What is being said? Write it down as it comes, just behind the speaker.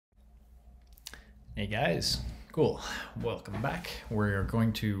Hey guys, cool. Welcome back. We're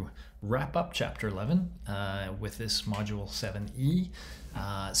going to wrap up chapter 11 with this module 7e.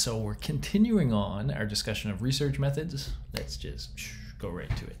 So we're continuing on our discussion of research methods. Let's just go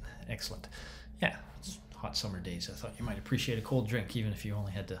right to it. Excellent. Yeah, it's hot summer days. I thought you might appreciate a cold drink even if you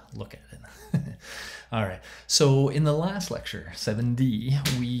only had to look at it. All right. So in the last lecture,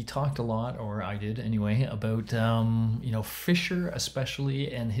 7D, we talked a lot, or I did anyway, about Fisher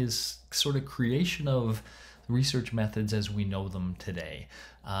especially and his sort of creation of research methods as we know them today,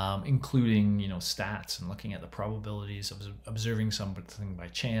 including stats and looking at the probabilities of observing something by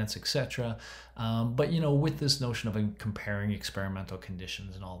chance, etc. But with this notion of comparing experimental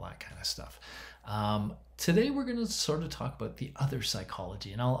conditions and all that kind of stuff. Today we're going to sort of talk about the other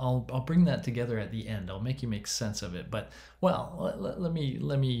psychology, and I'll bring that together at the end. I'll make you make sense of it. But let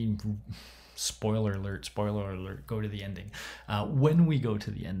me spoiler alert, go to the ending. When we go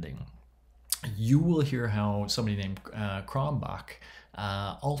to the ending, you will hear how somebody named Cronbach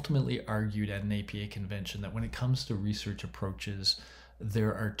ultimately argued at an APA convention that when it comes to research approaches,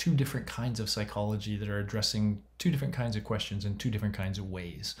 there are two different kinds of psychology that are addressing two different kinds of questions in two different kinds of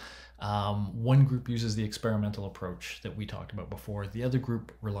ways. One group uses the experimental approach that we talked about before. The other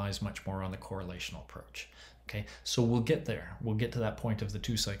group relies much more on the correlational approach. Okay, so we'll get there. We'll get to that point of the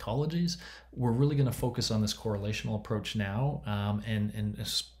two psychologies. We're really going to focus on this correlational approach now, and in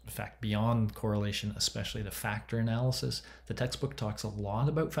fact, beyond correlation, especially the factor analysis. The textbook talks a lot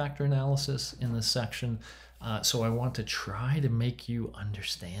about factor analysis in this section, so I want to try to make you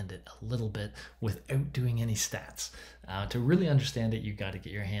understand it a little bit without doing any stats. To really understand it, you got to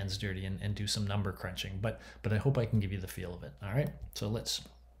get your hands dirty and do some number crunching, but I hope I can give you the feel of it. All right, so let's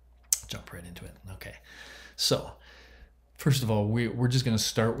jump right into it. Okay. So, first of all, we're just going to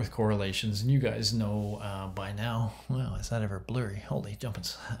start with correlations, and you guys know by now. Wow, is that ever blurry? Holy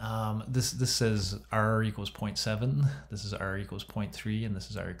jumpins! This says r equals 0.7. This is r equals 0.3, and this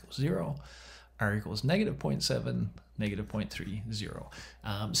is r equals 0. R equals negative 0.7, negative 0.3, 0.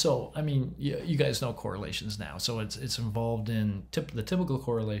 So, I mean, you guys know correlations now. So it's involved in the typical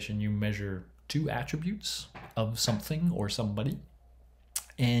correlation. You measure two attributes of something or somebody,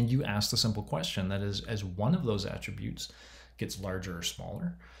 and you ask the simple question, that is, as one of those attributes gets larger or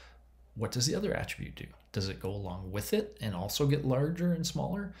smaller, what does the other attribute do? Does it go along with it and also get larger and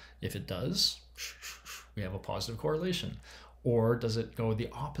smaller? If it does, we have a positive correlation. Or does it go the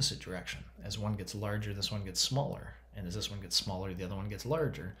opposite direction? As one gets larger, this one gets smaller. And as this one gets smaller, the other one gets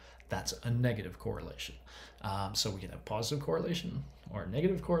larger. That's a negative correlation. So we can have positive correlation or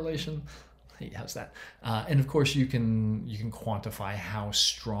negative correlation. Hey, how's that? And of course, you can quantify how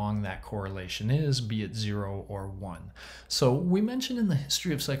strong that correlation is, be it 0 or 1. So we mentioned in the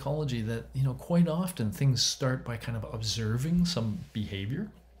history of psychology that quite often things start by kind of observing some behavior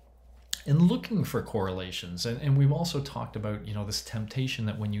and looking for correlations. And we've also talked about this temptation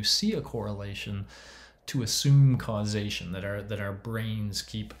that when you see a correlation, to assume causation, that our brains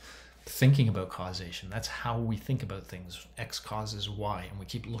keep thinking about causation. That's how we think about things. X causes Y, and we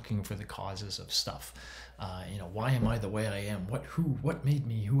keep looking for the causes of stuff. Why am I the way I am? What made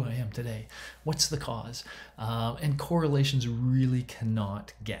me who I am today? What's the cause? And correlations really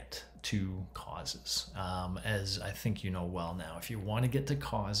cannot get to causes, as I think you know well now. If you want to get to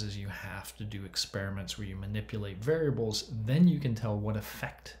causes, you have to do experiments where you manipulate variables. Then you can tell what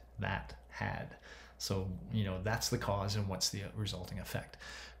effect that had. So, that's the cause and what's the resulting effect.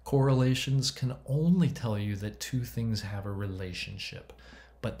 Correlations can only tell you that two things have a relationship,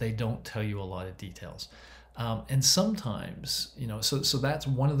 but they don't tell you a lot of details. And sometimes, so that's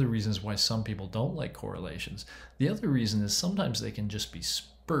one of the reasons why some people don't like correlations. The other reason is sometimes they can just be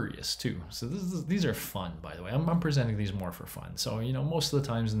spurious too. So these are fun, by the way. I'm presenting these more for fun. So, most of the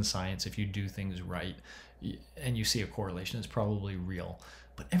times in science, if you do things right and you see a correlation, it's probably real.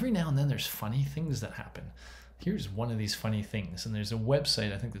 But every now and then there's funny things that happen. Here's one of these funny things, and there's a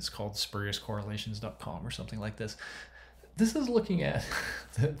website, I think it's called spuriouscorrelations.com or something like this. This is looking at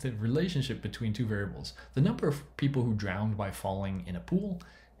the relationship between two variables: the number of people who drowned by falling in a pool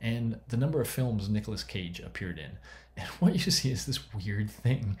and the number of films Nicolas Cage appeared in. And what you see is this weird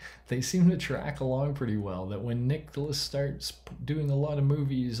thing. They seem to track along pretty well, that when Nicolas starts doing a lot of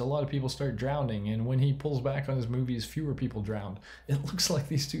movies, a lot of people start drowning, and when he pulls back on his movies, fewer people drown. It looks like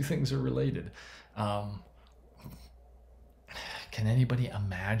these two things are related. Can anybody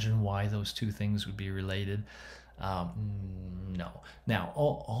imagine why those two things would be related? No. Now,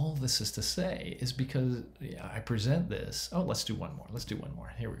 all this is to say is because I present this. Oh, let's do one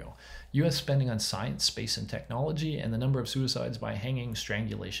more. Here we go. U.S. spending on science, space, and technology, and the number of suicides by hanging,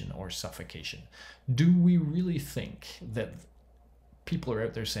 strangulation, or suffocation. Do we really think that people are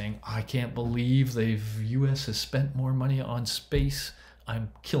out there saying, I can't believe the US has spent more money on space.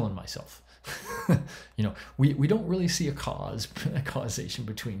 I'm killing myself. We don't really see a causation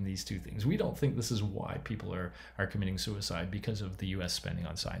between these two things. We don't think this is why people are committing suicide because of the US spending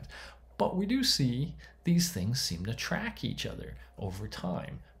on science. But we do see these things seem to track each other over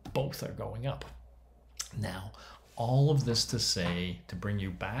time. Both are going up. Now, all of this to say, to bring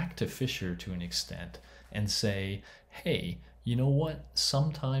you back to Fisher to an extent and say, hey, you know what?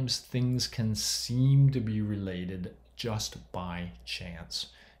 Sometimes things can seem to be related just by chance.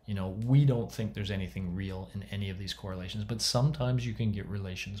 We don't think there's anything real in any of these correlations, but sometimes you can get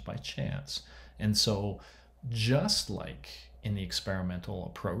relations by chance. And so just like in the experimental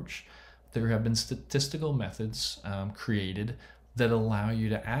approach, there have been statistical methods created that allow you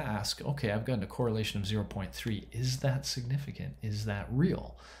to ask, okay, I've gotten a correlation of 0.3. Is that significant? Is that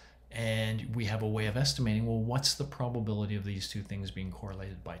real? And we have a way of estimating, well, what's the probability of these two things being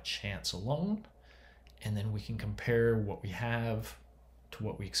correlated by chance alone? And then we can compare what we have to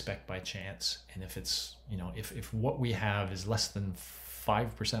what we expect by chance. And if it's, if what we have is less than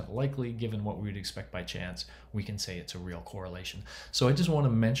 5% likely given what we would expect by chance, we can say it's a real correlation. So I just want to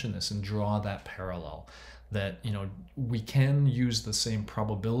mention this and draw that parallel that, we can use the same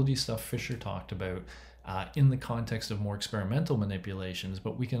probability stuff Fisher talked about in the context of more experimental manipulations,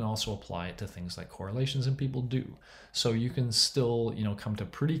 but we can also apply it to things like correlations, and people do. So you can still, come to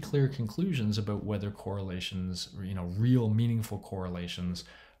pretty clear conclusions about whether correlations, real meaningful correlations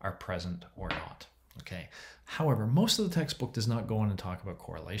are present or not. Okay. However, most of the textbook does not go on and talk about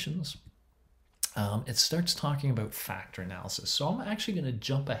correlations. It starts talking about factor analysis. So I'm actually going to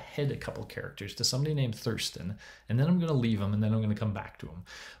jump ahead a couple characters to somebody named Thurston, and then I'm going to leave him, and then I'm going to come back to him.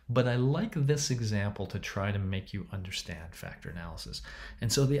 But I like this example to try to make you understand factor analysis. And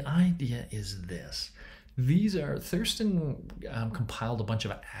so the idea is this. Thurston compiled a bunch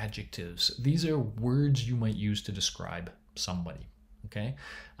of adjectives. These are words you might use to describe somebody. Okay,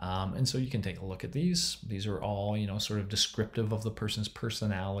 and so you can take a look at these. These are all, sort of descriptive of the person's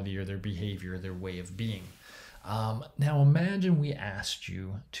personality or their behavior, their way of being. Now imagine we asked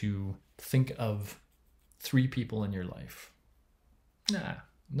you to think of 3 people in your life.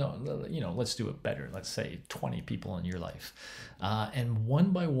 No, let's do it better. Let's say 20 people in your life. And one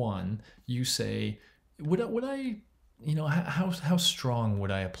by one, you say, would I how strong would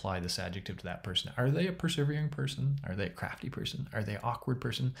I apply this adjective to that person? Are they a persevering person? Are they a crafty person? Are they an awkward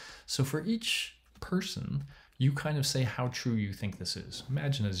person? So for each person, you kind of say how true you think this is.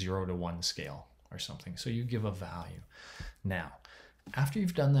 Imagine a 0 to 1 scale or something. So you give a value. Now, after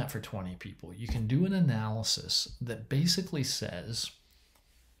you've done that for 20 people, you can do an analysis that basically says,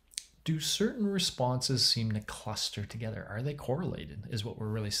 do certain responses seem to cluster together? Are they correlated, is what we're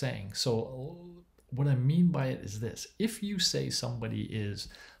really saying. So what I mean by it is this. If you say somebody is,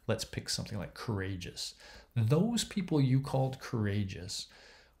 let's pick something like courageous, those people you called courageous,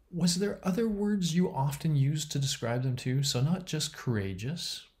 was there other words you often used to describe them too? So not just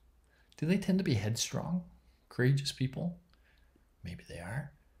courageous. Do they tend to be headstrong, courageous people? Maybe they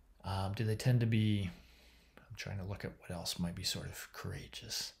are. Do they tend to be, I'm trying to look at what else might be sort of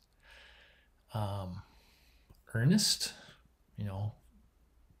courageous. Earnest,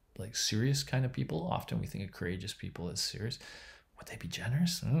 like serious kind of people. Often we think of courageous people as serious. Would they be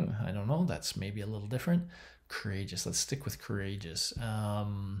generous? I don't know. That's maybe a little different. Courageous. Let's stick with courageous.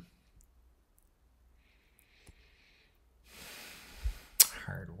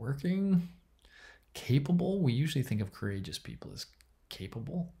 Hardworking. Capable. We usually think of courageous people as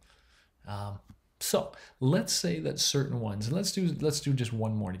capable. So let's say that certain ones, and let's do just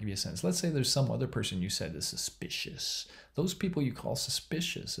one more to give you a sense. Let's say there's some other person you said is suspicious. Those people you call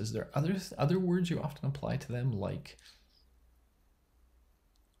suspicious, is there other words you often apply to them, like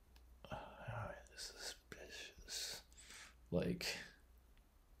suspicious, like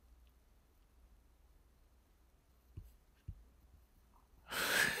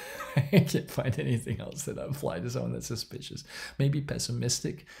I can't find anything else that I apply to someone that's suspicious. Maybe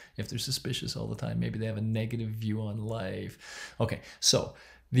pessimistic. If they're suspicious all the time, maybe they have a negative view on life. Okay, so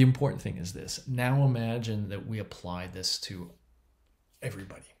the important thing is this. Now imagine that we apply this to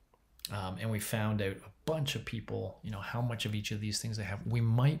everybody. And we found out a bunch of people, how much of each of these things they have. We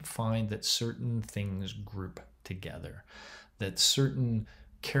might find that certain things group together, that certain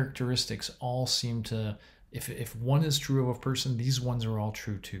characteristics all seem to, if one is true of a person, these ones are all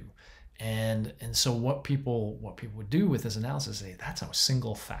true too. And so what people would do with this analysis, say that's a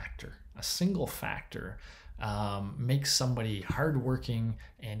single factor. A single factor makes somebody hardworking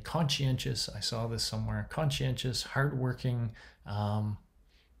and conscientious. I saw this somewhere. Conscientious, hardworking.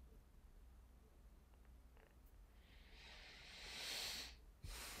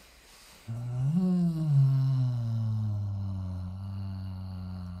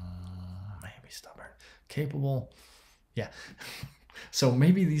 capable. Yeah. So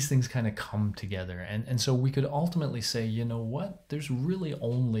maybe these things kind of come together. And so we could ultimately say, you know what, there's really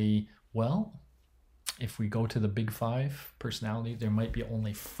only, well, if we go to the big five personality, there might be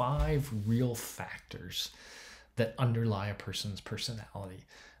only 5 real factors that underlie a person's personality.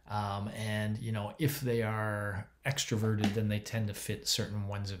 And, you know, if they are extroverted, then they tend to fit certain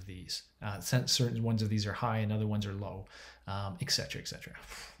ones of these. Certain ones of these are high and other ones are low, etc., etc.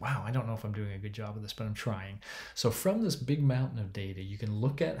 Wow, I don't know if I'm doing a good job of this, but I'm trying. So from this big mountain of data, you can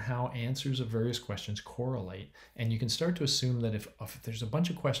look at how answers of various questions correlate, and you can start to assume that if there's a bunch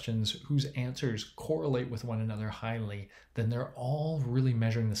of questions whose answers correlate with one another highly, then they're all really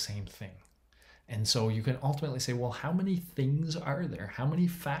measuring the same thing. And so you can ultimately say, well, how many things are there? How many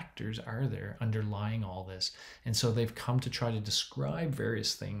factors are there underlying all this? And so they've come to try to describe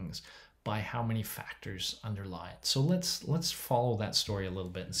various things by how many factors underlie it. So let's follow that story a little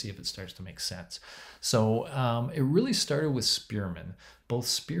bit and see if it starts to make sense. So it really started with Spearman. Both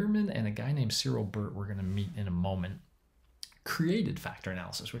Spearman and a guy named Cyril Burt, we're going to meet in a moment, created factor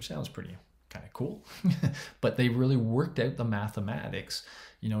analysis, which sounds pretty kind of cool. But they really worked out the mathematics,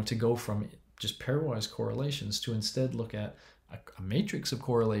 you know, to go from just pairwise correlations to instead look at a matrix of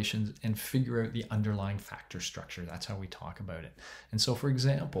correlations and figure out the underlying factor structure. That's how we talk about it. And so, for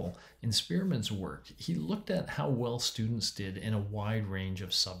example, in Spearman's work, he looked at how well students did in a wide range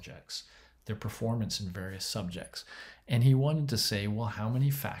of subjects, their performance in various subjects. And he wanted to say, well, how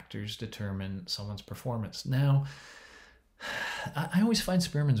many factors determine someone's performance? Now, I always find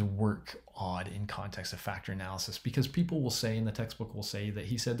Spearman's work odd in context of factor analysis, because people will say, in the textbook will say that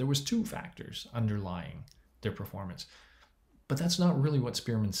he said there was 2 factors underlying their performance. But that's not really what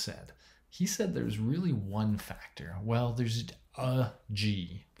Spearman said. He said there's really 1 factor. Well, there's a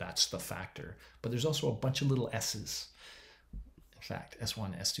G, that's the factor. But there's also a bunch of little S's. In fact,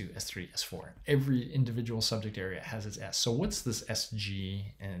 S1, S2, S3, S4. Every individual subject area has its S. So what's this SG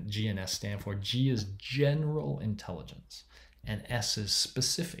and G and S stand for? G is general intelligence, and S is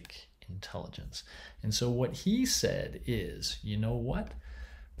specific intelligence. And so what he said is, you know what?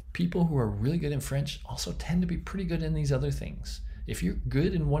 People who are really good in French also tend to be pretty good in these other things. If you're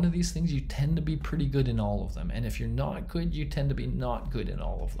good in one of these things, you tend to be pretty good in all of them. And if you're not good, you tend to be not good in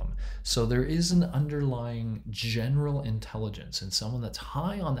all of them. So there is an underlying general intelligence, and someone that's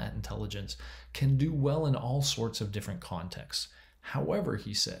high on that intelligence can do well in all sorts of different contexts. However,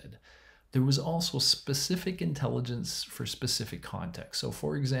 he said, there was also specific intelligence for specific contexts. So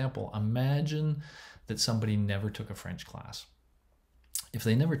for example, imagine that somebody never took a French class. If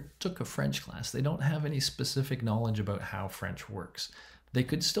they never took a French class, they don't have any specific knowledge about how French works. They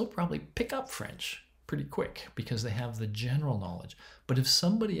could still probably pick up French pretty quick because they have the general knowledge. But if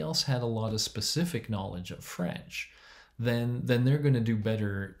somebody else had a lot of specific knowledge of French, then they're going to do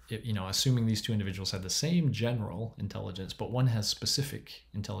better, you know, assuming these 2 individuals had the same general intelligence, but one has specific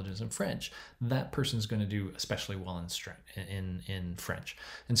intelligence in French, that person's going to do especially well in French.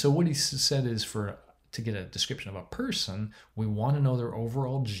 And so what he said is, to get a description of a person, we want to know their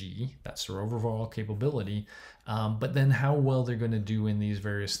overall G, that's their overall capability, but then how well they're going to do in these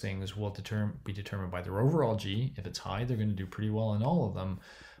various things will be determined by their overall G. If it's high, they're going to do pretty well in all of them.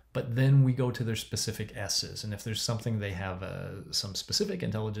 But then we go to their specific S's, and if there's something they have some specific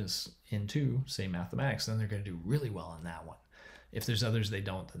intelligence into, say mathematics, then they're going to do really well in that one. If there's others they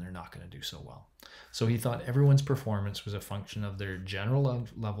don't, then they're not going to do so well. So he thought everyone's performance was a function of their general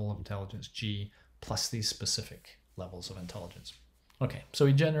level of intelligence, G, plus these specific levels of intelligence. Okay, so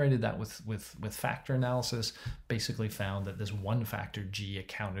he generated that with factor analysis, basically found that this 1 factor G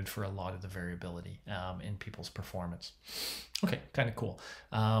accounted for a lot of the variability in people's performance. Okay, kind of cool.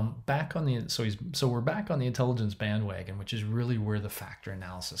 So we're back on the intelligence bandwagon, which is really where the factor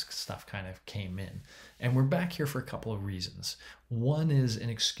analysis stuff kind of came in. And we're back here for a couple of reasons. One is an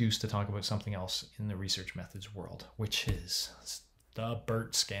excuse to talk about something else in the research methods world, which is the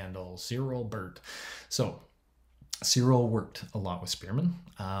Burt scandal, Cyril Burt. So Cyril worked a lot with Spearman,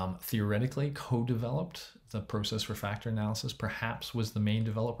 theoretically co-developed the process for factor analysis, perhaps was the main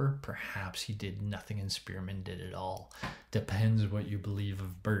developer, perhaps he did nothing and Spearman did it all. Depends what you believe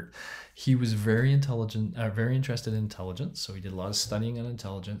of Burt. He was very intelligent, very interested in intelligence, so he did a lot of studying on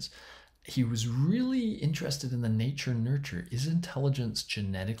intelligence. He was really interested in the nature-nurture. Is intelligence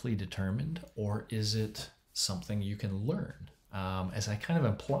genetically determined, or is it something you can learn? As I kind of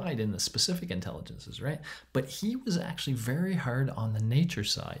implied in the specific intelligences, right? But he was actually very hard on the nature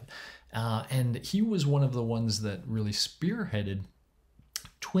side. And he was one of the ones that really spearheaded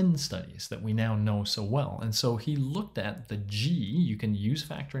twin studies that we now know so well. And so he looked at the G. You can use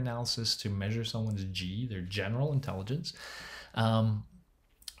factor analysis to measure someone's G, their general intelligence.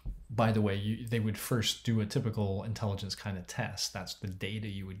 by the way, they would first do a typical intelligence kind of test. That's the data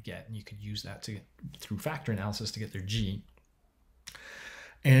you would get, and you could use that through factor analysis to get their G.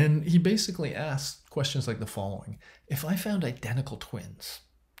 And he basically asked questions like the following. If I found identical twins,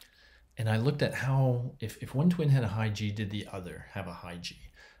 and I looked at how, if one twin had a high G, did the other have a high G?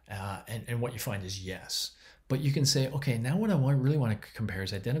 And what you find is yes. But you can say, okay, now what I really want to compare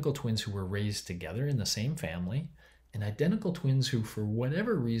is identical twins who were raised together in the same family and identical twins who, for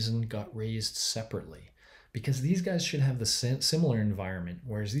whatever reason, got raised separately. Because these guys should have the similar environment,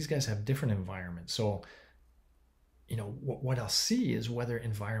 whereas these guys have different environments. So, you know, what I'll see is whether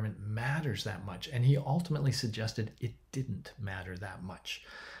environment matters that much. And he ultimately suggested it didn't matter that much.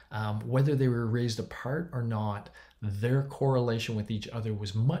 Whether they were raised apart or not, their correlation with each other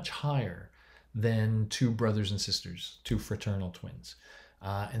was much higher than two brothers and sisters, two fraternal twins.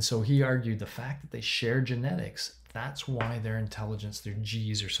 And so he argued the fact that they share genetics, that's why their intelligence, their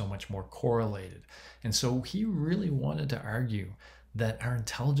Gs are so much more correlated. And so he really wanted to argue that our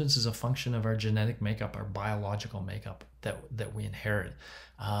intelligence is a function of our genetic makeup, our biological makeup that we inherit.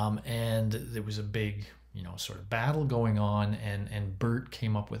 And there was a big, you know, sort of battle going on, and Bert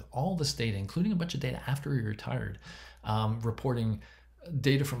came up with all this data, including a bunch of data after he retired, reporting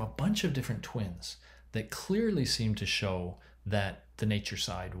data from a bunch of different twins that clearly seemed to show that the nature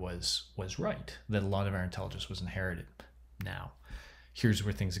side was right, that a lot of our intelligence was inherited. Now, here's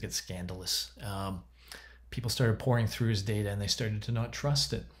where things get scandalous. People started pouring through his data and they started to not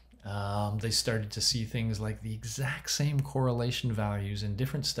trust it. They started to see things like the exact same correlation values in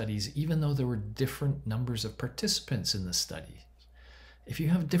different studies, even though there were different numbers of participants in the study. If you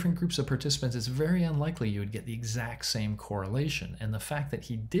have different groups of participants, it's very unlikely you would get the exact same correlation. And the fact that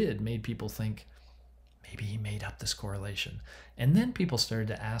he did made people think, maybe he made up this correlation. And then people started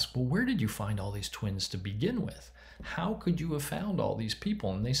to ask, well, where did you find all these twins to begin with? How could you have found all these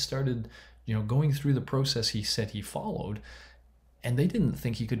people? And they started, you know, going through the process he said he followed, and they didn't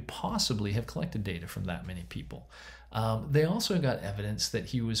think he could possibly have collected data from that many people. They also got evidence that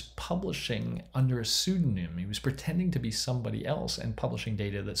he was publishing under a pseudonym. He was pretending to be somebody else and publishing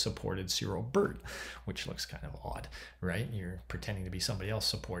data that supported Cyril Bert, which looks kind of odd, right? You're pretending to be somebody else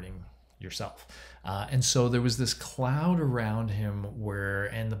supporting yourself. And so there was this cloud around him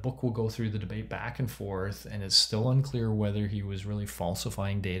and the book will go through the debate back and forth, and it's still unclear whether he was really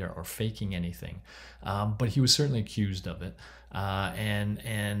falsifying data or faking anything. But he was certainly accused of it.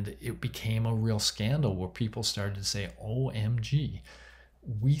 And it became a real scandal where people started to say, OMG,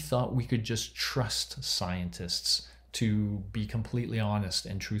 we thought we could just trust scientists to be completely honest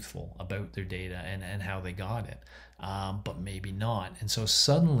and truthful about their data and how they got it. But maybe not. And so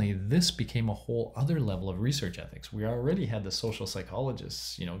suddenly this became a whole other level of research ethics. We already had the social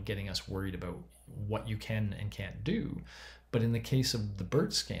psychologists, you know, getting us worried about what you can and can't do. But in the case of the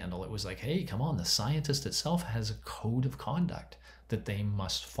Bert scandal, it was like, hey, come on, the scientist itself has a code of conduct that they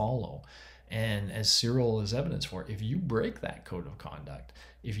must follow. And as Cyril is evidence for, if you break that code of conduct,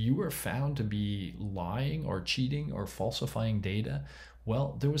 if you were found to be lying or cheating or falsifying data,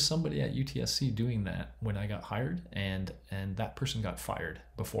 well, there was somebody at UTSC doing that when I got hired, and that person got fired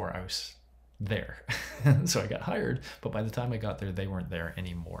before I was there. So I got hired, but by the time I got there, they weren't there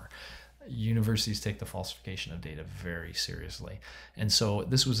anymore. Universities take the falsification of data very seriously. And so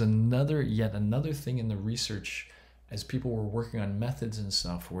this was yet another thing in the research as people were working on methods and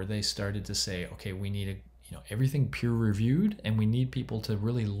stuff where they started to say, okay, we need everything peer reviewed, and we need people to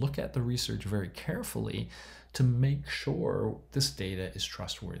really look at the research very carefully to make sure this data is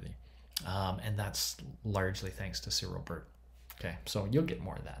trustworthy. And that's largely thanks to Cyril Bert. Okay, so you'll get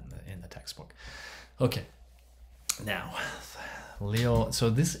more of that in the textbook. Okay, now, Leo, so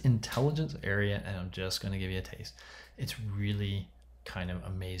this intelligence area, and I'm just going to give you a taste, it's really kind of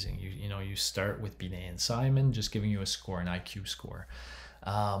amazing. You start with Binet and Simon just giving you a score, an IQ score.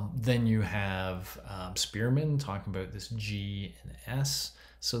 Then you have Spearman talking about this G and S.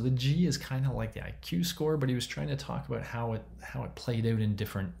 So the G is kind of like the IQ score, but he was trying to talk about how it played out in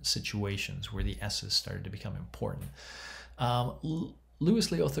different situations where the S's started to become important.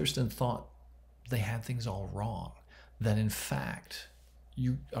 Lewis Leo Thurston thought they had things all wrong, that in fact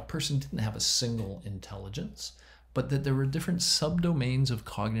a person didn't have a single intelligence, but that there were different subdomains of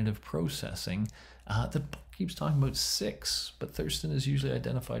cognitive processing. The book keeps talking about 6, but Thurston is usually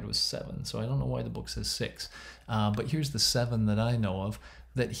identified with 7, so I don't know why the book says 6. But here's the 7 that I know of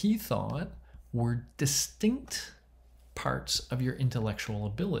that he thought were distinct parts of your intellectual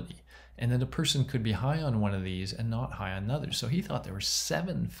ability, and that a person could be high on one of these and not high on others. So he thought there were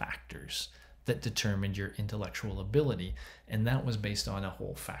 7 factors that determined your intellectual ability, and that was based on a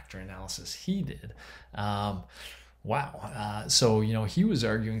whole factor analysis he did. Wow. So, he was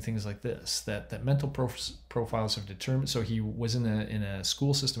arguing things like this, that mental profiles have determined. So he was in a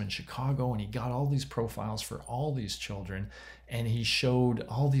school system in Chicago, and he got all these profiles for all these children, and he showed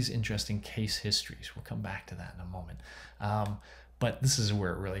all these interesting case histories. We'll come back to that in a moment. But this is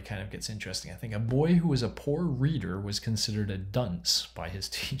where it really kind of gets interesting. I think a boy who was a poor reader was considered a dunce by his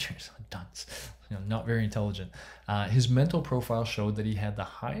teachers. A dunce, not very intelligent. His mental profile showed that he had the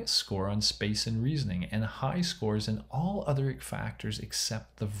highest score on space and reasoning, and high scores in all other factors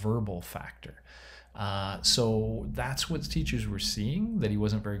except the verbal factor. So that's what teachers were seeing, that he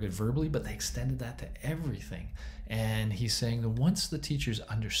wasn't very good verbally, but they extended that to everything. And he's saying that once the teachers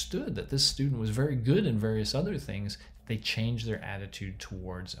understood that this student was very good in various other things, they changed their attitude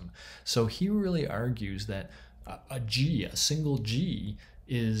towards him. So he really argues that a single G,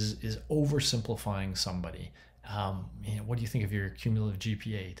 is oversimplifying somebody. What do you think of your cumulative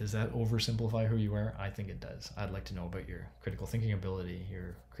GPA? Does that oversimplify who you are? I think it does. I'd like to know about your critical thinking ability,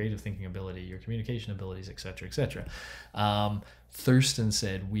 your creative thinking ability, your communication abilities, etc., etc. Thurston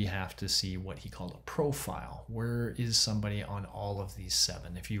said we have to see what he called a profile. Where is somebody on all of these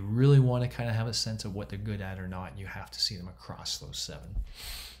 7? If you really want to kind of have a sense of what they're good at or not, you have to see them across those 7.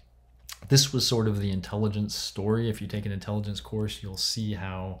 This was sort of the intelligence story. If you take an intelligence course, you'll see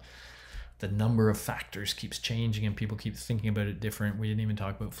how the number of factors keeps changing and people keep thinking about it different. We didn't even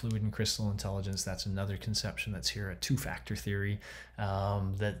talk about fluid and crystal intelligence. That's another conception that's here, a 2-factor theory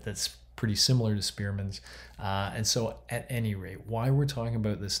that's pretty similar to Spearman's. And so at any rate, why we're talking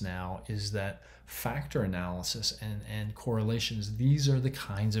about this now is that factor analysis and correlations, these are the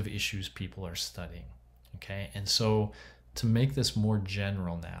kinds of issues people are studying. Okay, and so to make this more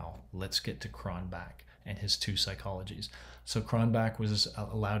general now, let's get to Cronbach and his 2 psychologies. So Cronbach was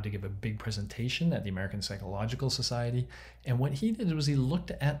allowed to give a big presentation at the American Psychological Society. And what he did was he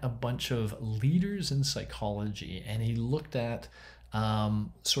looked at a bunch of leaders in psychology, and he looked at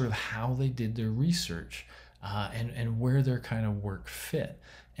sort of how they did their research and where their kind of work fit.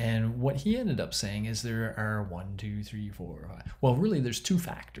 And what he ended up saying is there are 1, 2, 3, 4, 5. Well, really, there's 2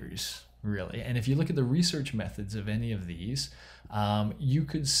 factors. Really. And if you look at the research methods of any of these, you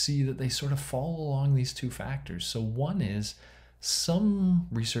could see that they sort of fall along these 2 factors. So one is some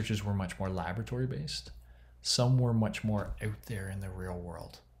researchers were much more laboratory based. Some were much more out there in the real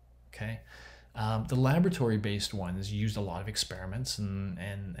world. Okay. The laboratory based ones used a lot of experiments and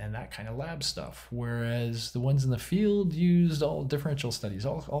that kind of lab stuff, whereas the ones in the field used all differential studies,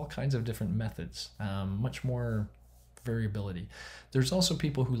 all kinds of different methods, much more variability. There's also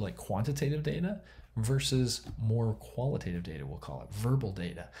people who like quantitative data versus more qualitative data, we'll call it verbal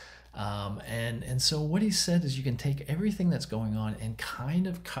data. And so what he said is you can take everything that's going on and kind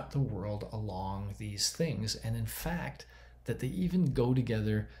of cut the world along these things. And in fact, that they even go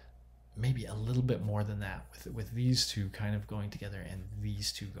together maybe a little bit more than that, with these 2 kind of going together and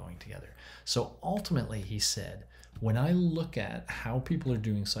these 2 going together. So ultimately, he said, when I look at how people are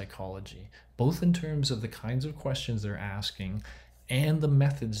doing psychology, both in terms of the kinds of questions they're asking and the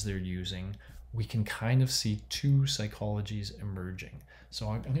methods they're using, we can kind of see 2 psychologies emerging. So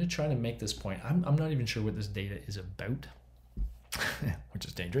I'm going to try to make this point. I'm not even sure what this data is about, which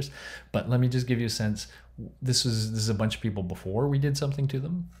is dangerous, but let me just give you a sense. This is a bunch of people before we did something to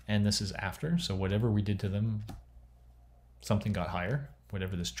them, and this is after. So whatever we did to them, something got higher.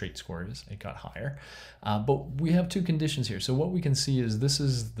 Whatever this trait score is, it got higher. But we have 2 conditions here. So what we can see is this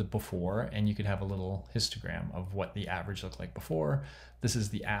is the before, and you could have a little histogram of what the average looked like before. This is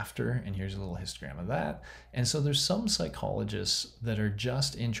the after, and here's a little histogram of that. And so there's some psychologists that are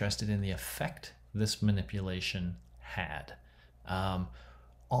just interested in the effect this manipulation had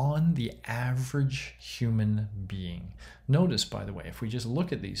on the average human being. Notice, by the way, if we just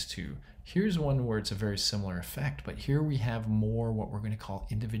look at these 2, here's one where it's a very similar effect, but here we have more what we're going to call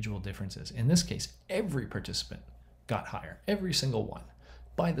individual differences. In this case, every participant got higher, every single one,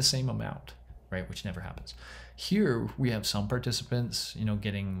 by the same amount, right? Which never happens. Here we have some participants,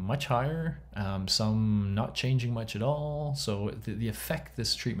 getting much higher, some not changing much at all. So the effect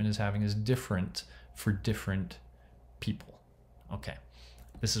this treatment is having is different for different people. Okay,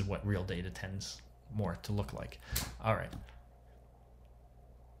 this is what real data tends more to look like. All right.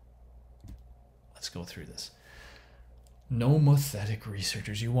 Let's go through this. Nomothetic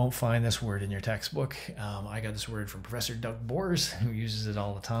researchers. You won't find this word in your textbook. I got this word from Professor Doug Bors, who uses it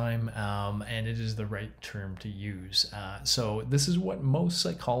all the time, and it is the right term to use. So this is what most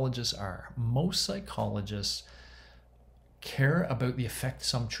psychologists are. Most psychologists care about the effect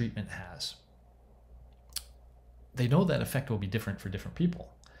some treatment has. They know that effect will be different for different people,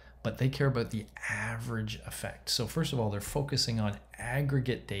 but they care about the average effect. So first of all, they're focusing on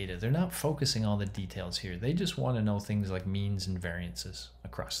aggregate data. They're not focusing on the details here. They just want to know things like means and variances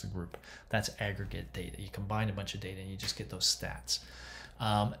across the group. That's aggregate data. You combine a bunch of data and you just get those stats.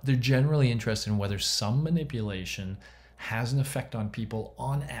 They're generally interested in whether some manipulation has an effect on people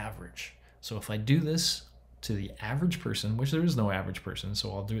on average. So if I do this to the average person, which there is no average person,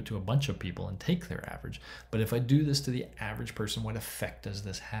 so I'll do it to a bunch of people and take their average. But if I do this to the average person, what effect does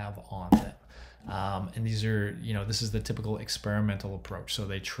this have on them? And these are, this is the typical experimental approach. So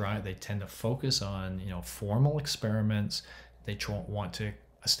they tend to focus on, formal experiments. They want to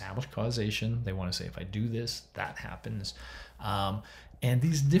establish causation. They want to say, if I do this, that happens. And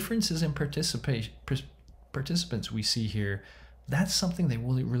these differences in participants we see here, that's something they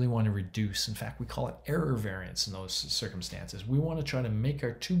really want to reduce. In fact, we call it error variance in those circumstances. We want to try to make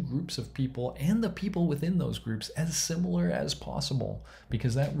our two groups of people and the people within those groups as similar as possible,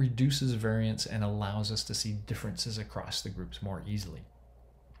 because that reduces variance and allows us to see differences across the groups more easily.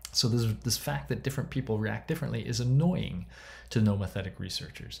 So this fact that different people react differently is annoying to nomothetic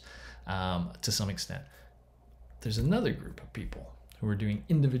researchers to some extent. There's another group of people who are doing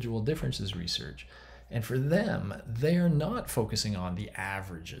individual differences research. And for them, they are not focusing on the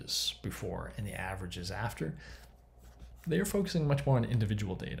averages before and the averages after. They are focusing much more on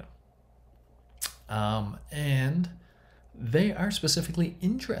individual data. And they are specifically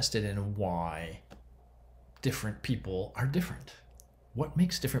interested in why different people are different. What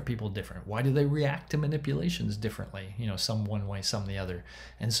makes different people different? Why do they react to manipulations differently? Some one way, some the other.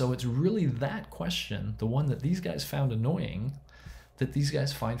 And so it's really that question, the one that these guys found annoying, that these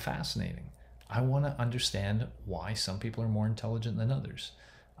guys find fascinating. I want to understand why some people are more intelligent than others,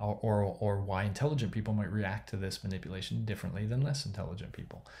 or why intelligent people might react to this manipulation differently than less intelligent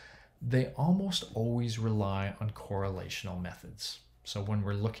people. They almost always rely on correlational methods. So when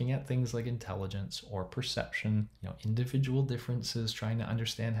we're looking at things like intelligence or perception, individual differences, trying to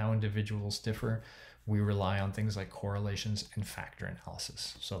understand how individuals differ, we rely on things like correlations and factor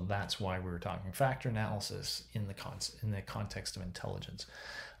analysis. So that's why we were talking factor analysis in the context of intelligence.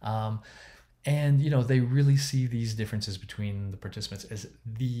 And, they really see these differences between the participants as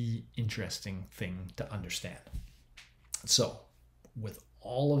the interesting thing to understand. So with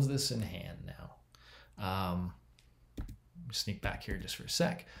all of this in hand now, sneak back here just for a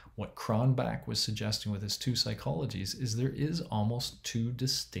sec. What Cronbach was suggesting with his two psychologies is there is almost two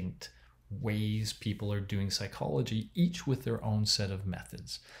distinct ways people are doing psychology, each with their own set of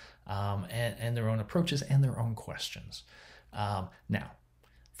methods and their own approaches and their own questions. Now,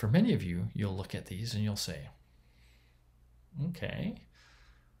 for many of you, you'll look at these and you'll say, okay,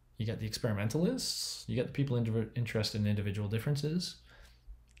 you got the experimentalists, you got the people interested in individual differences.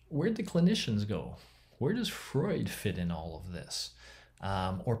 Where'd the clinicians go? Where does Freud fit in all of this?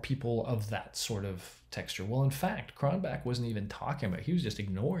 Or people of that sort of texture? Well, in fact, Cronbach wasn't even talking about, he was just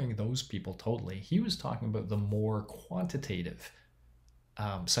ignoring those people totally. He was talking about the more quantitative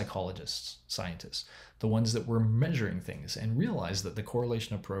psychologists, scientists, the ones that were measuring things, and realized that the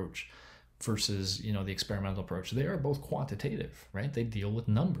correlation approach versus the experimental approach, they are both quantitative, right? They deal with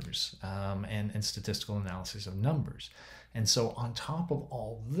numbers and statistical analysis of numbers. And so on top of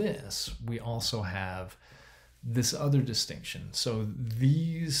all this, we also have this other distinction. So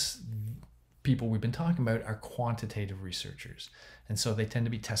these people we've been talking about are quantitative researchers. And so they tend to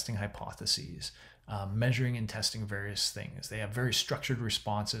be testing hypotheses, measuring and testing various things. They have very structured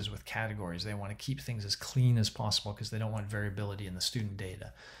responses with categories. They want to keep things as clean as possible because they don't want variability in the student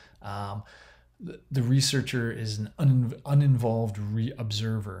data. The researcher is an uninvolved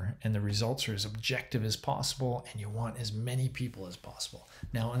observer, and the results are as objective as possible, and you want as many people as possible.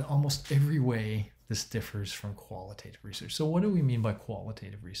 Now, in almost every way, this differs from qualitative research. So what do we mean by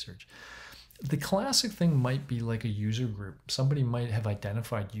qualitative research? The classic thing might be like a user group. Somebody might have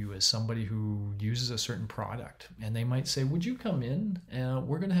identified you as somebody who uses a certain product, and they might say, would you come in?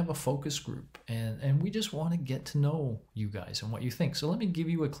 We're going to have a focus group, and we just want to get to know you guys and what you think. So let me give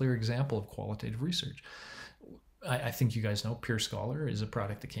you a clear example of qualitative research. I think you guys know Peer Scholar is a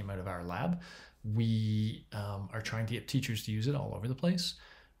product that came out of our lab. We are trying to get teachers to use it all over the place.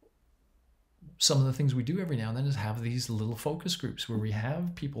 Some of the things we do every now and then is have these little focus groups where we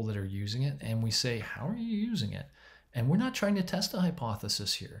have people that are using it and we say, how are you using it? And we're not trying to test a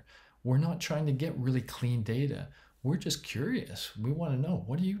hypothesis here. We're not trying to get really clean data. We're just curious. We want to know,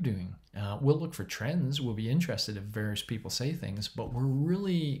 what are you doing? We'll look for trends. We'll be interested if various people say things, but we're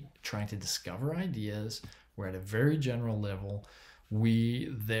really trying to discover ideas. We're at a very general level.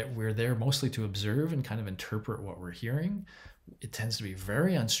 We're there mostly to observe and kind of interpret what we're hearing. It tends to be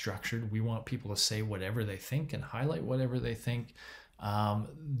very unstructured. We want people to say whatever they think and highlight whatever they think.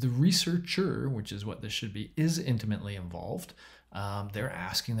 The researcher, which is what this should be, is intimately involved. They're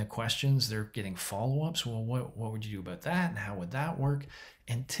asking the questions, they're getting follow-ups. Well, what would you do about that? And how would that work?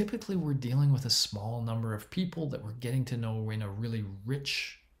 And typically we're dealing with a small number of people that we're getting to know in a really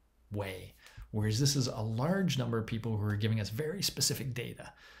rich way. Whereas this is a large number of people who are giving us very specific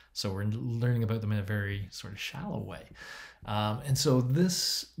data. So we're learning about them in a very sort of shallow way. And so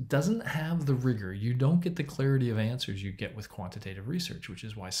this doesn't have the rigor. You don't get the clarity of answers you get with quantitative research, which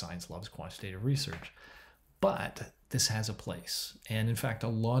is why science loves quantitative research. But this has a place. And in fact, a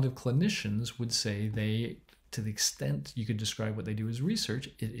lot of clinicians would say they, to the extent you could describe what they do as research,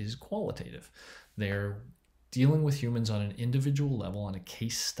 it is qualitative. They're dealing with humans on an individual level, on a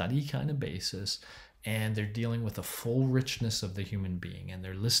case study kind of basis, and they're dealing with the full richness of the human being, and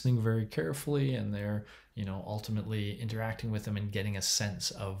they're listening very carefully, and they're, you know, ultimately interacting with them and getting a sense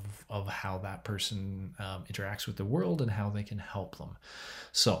of how that person interacts with the world and how they can help them.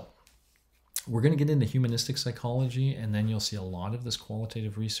 So we're going to get into humanistic psychology, and then you'll see a lot of this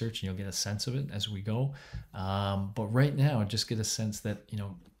qualitative research, and you'll get a sense of it as we go. But right now, just get a sense that, you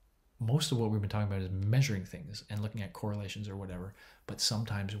know, most of what we've been talking about is measuring things and looking at correlations or whatever. But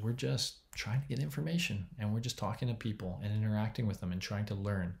sometimes we're just trying to get information, and we're just talking to people and interacting with them and trying to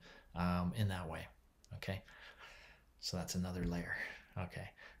learn in that way. Okay, so that's another layer. Okay,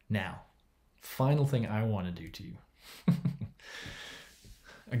 now, final thing I want to do to you.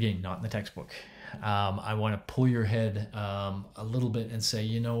 Again, not in the textbook. I want to pull your head a little bit and say,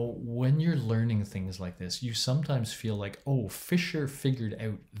 you know, when you're learning things like this, you sometimes feel like, oh, Fisher figured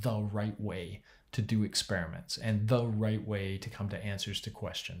out the right way to do experiments and the right way to come to answers to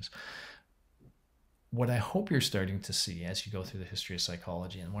questions. What I hope you're starting to see as you go through the history of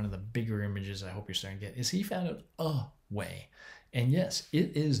psychology, and one of the bigger images I hope you're starting to get, is he found out a way. And yes,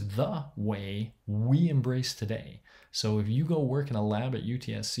 it is the way we embrace today. So if you go work in a lab at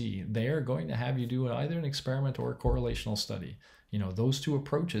UTSC, they are going to have you do either an experiment or a correlational study. You know, those two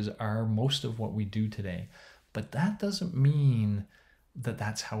approaches are most of what we do today. But that doesn't mean that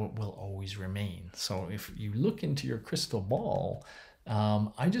that's how it will always remain. So if you look into your crystal ball,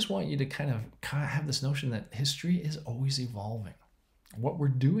 I just want you to kind of have this notion that history is always evolving. What we're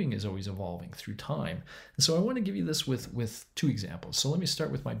doing is always evolving through time. And so I want to give you this with two examples. So let me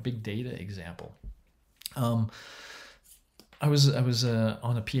start with my big data example. I was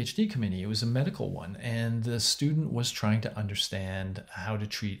on a PhD committee. It was a medical one, and the student was trying to understand how to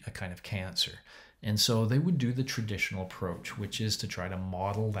treat a kind of cancer. And so they would do the traditional approach, which is to try to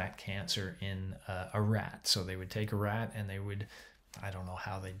model that cancer in a rat. So they would take a rat and they would, I don't know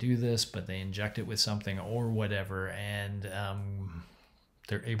how they do this, but they inject it with something or whatever, and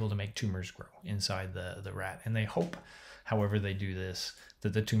they're able to make tumors grow inside the rat. And they hope, however they do this,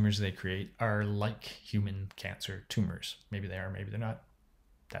 that the tumors they create are like human cancer tumors. Maybe they are, maybe they're not.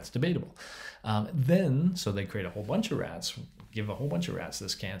 That's debatable. So they create a whole bunch of rats, give a whole bunch of rats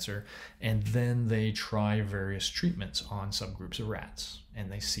this cancer, and then they try various treatments on subgroups of rats,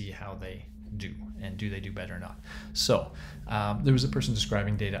 and they see how they do, and do they do better or not. So there was a person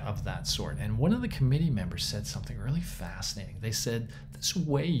describing data of that sort, and one of the committee members said something really fascinating. They said, this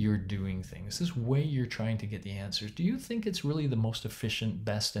way you're doing things, this way you're trying to get the answers, do you think it's really the most efficient,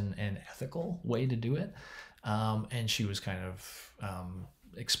 best, and ethical way to do it? And she was kind of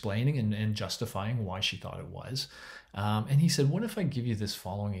explaining and justifying why she thought it was. And he said, what if I give you this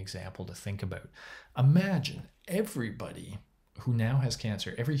following example to think about? Imagine everybody who now has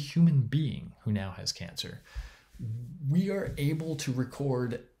cancer, every human being who now has cancer, we are able to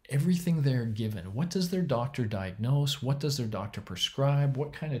record everything they're given. What does their doctor diagnose? What does their doctor prescribe?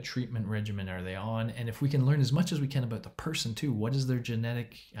 What kind of treatment regimen are they on? And if we can learn as much as we can about the person too, what is their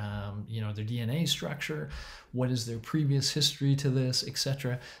genetic, their DNA structure? What is their previous history to this,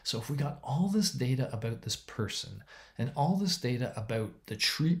 etc. So if we got all this data about this person and all this data about the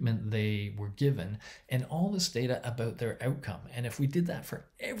treatment they were given and all this data about their outcome, and if we did that for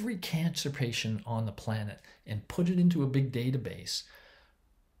every cancer patient on the planet and put it into a big database,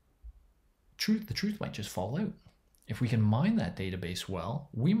 the truth might just fall out. If we can mine that database well,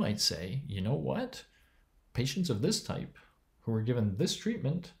 we might say, you know what? Patients of this type who were given this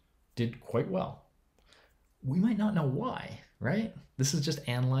treatment did quite well. We might not know why, right? This is just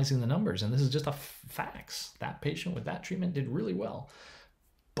analyzing the numbers, and this is just facts. That patient with that treatment did really well.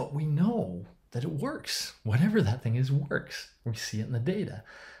 But we know that it works. Whatever that thing is works. We see it in the data.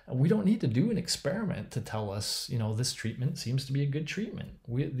 We don't need to do an experiment to tell us, this treatment seems to be a good treatment.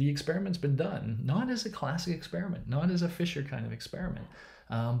 The experiment's been done, not as a classic experiment, not as a Fisher kind of experiment.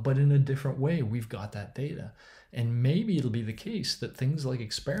 but in a different way, we've got that data. And maybe it'll be the case that things like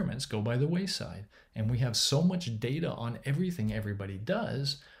experiments go by the wayside, and we have so much data on everything everybody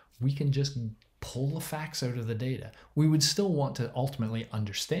does, we can just pull the facts out of the data. We would still want to ultimately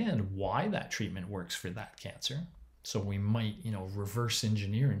understand why that treatment works for that cancer. So we might, reverse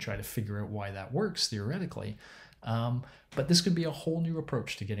engineer and try to figure out why that works theoretically. But this could be a whole new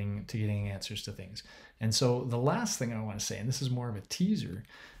approach to getting answers to things. And so the last thing I want to say, and this is more of a teaser,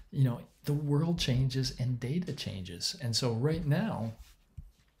 the world changes and data changes. And so right now,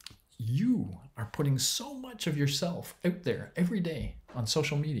 you are putting so much of yourself out there every day on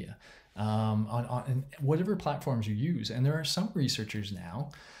social media, on whatever platforms you use. And there are some researchers now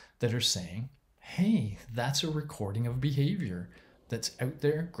that are saying, hey, that's a recording of behavior that's out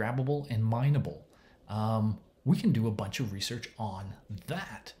there, grabbable and mineable. We can do a bunch of research on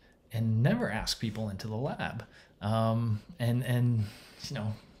that and never ask people into the lab, and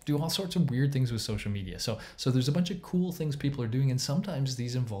do all sorts of weird things with social media. So there's a bunch of cool things people are doing, and sometimes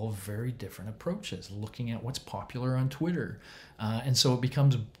these involve very different approaches, looking at what's popular on Twitter. And so it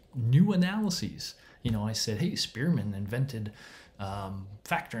becomes new analyses. I said, hey, Spearman invented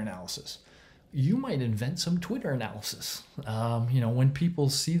factor analysis. You might invent some Twitter analysis. When people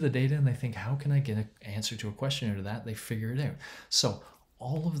see the data and they think, how can I get an answer to a question or that, they figure it out. So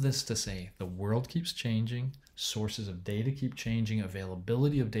all of this to say, the world keeps changing, sources of data keep changing,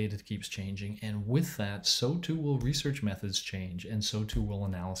 availability of data keeps changing, and with that, so too will research methods change, and so too will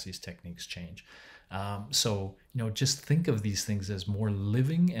analysis techniques change. Just think of these things as more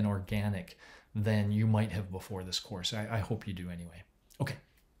living and organic than you might have before this course. I hope you do anyway. Okay.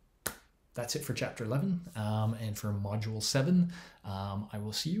 That's it for Chapter 11, and for Module 7. I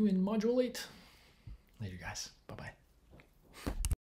will see you in Module 8. Later, guys. Bye-bye.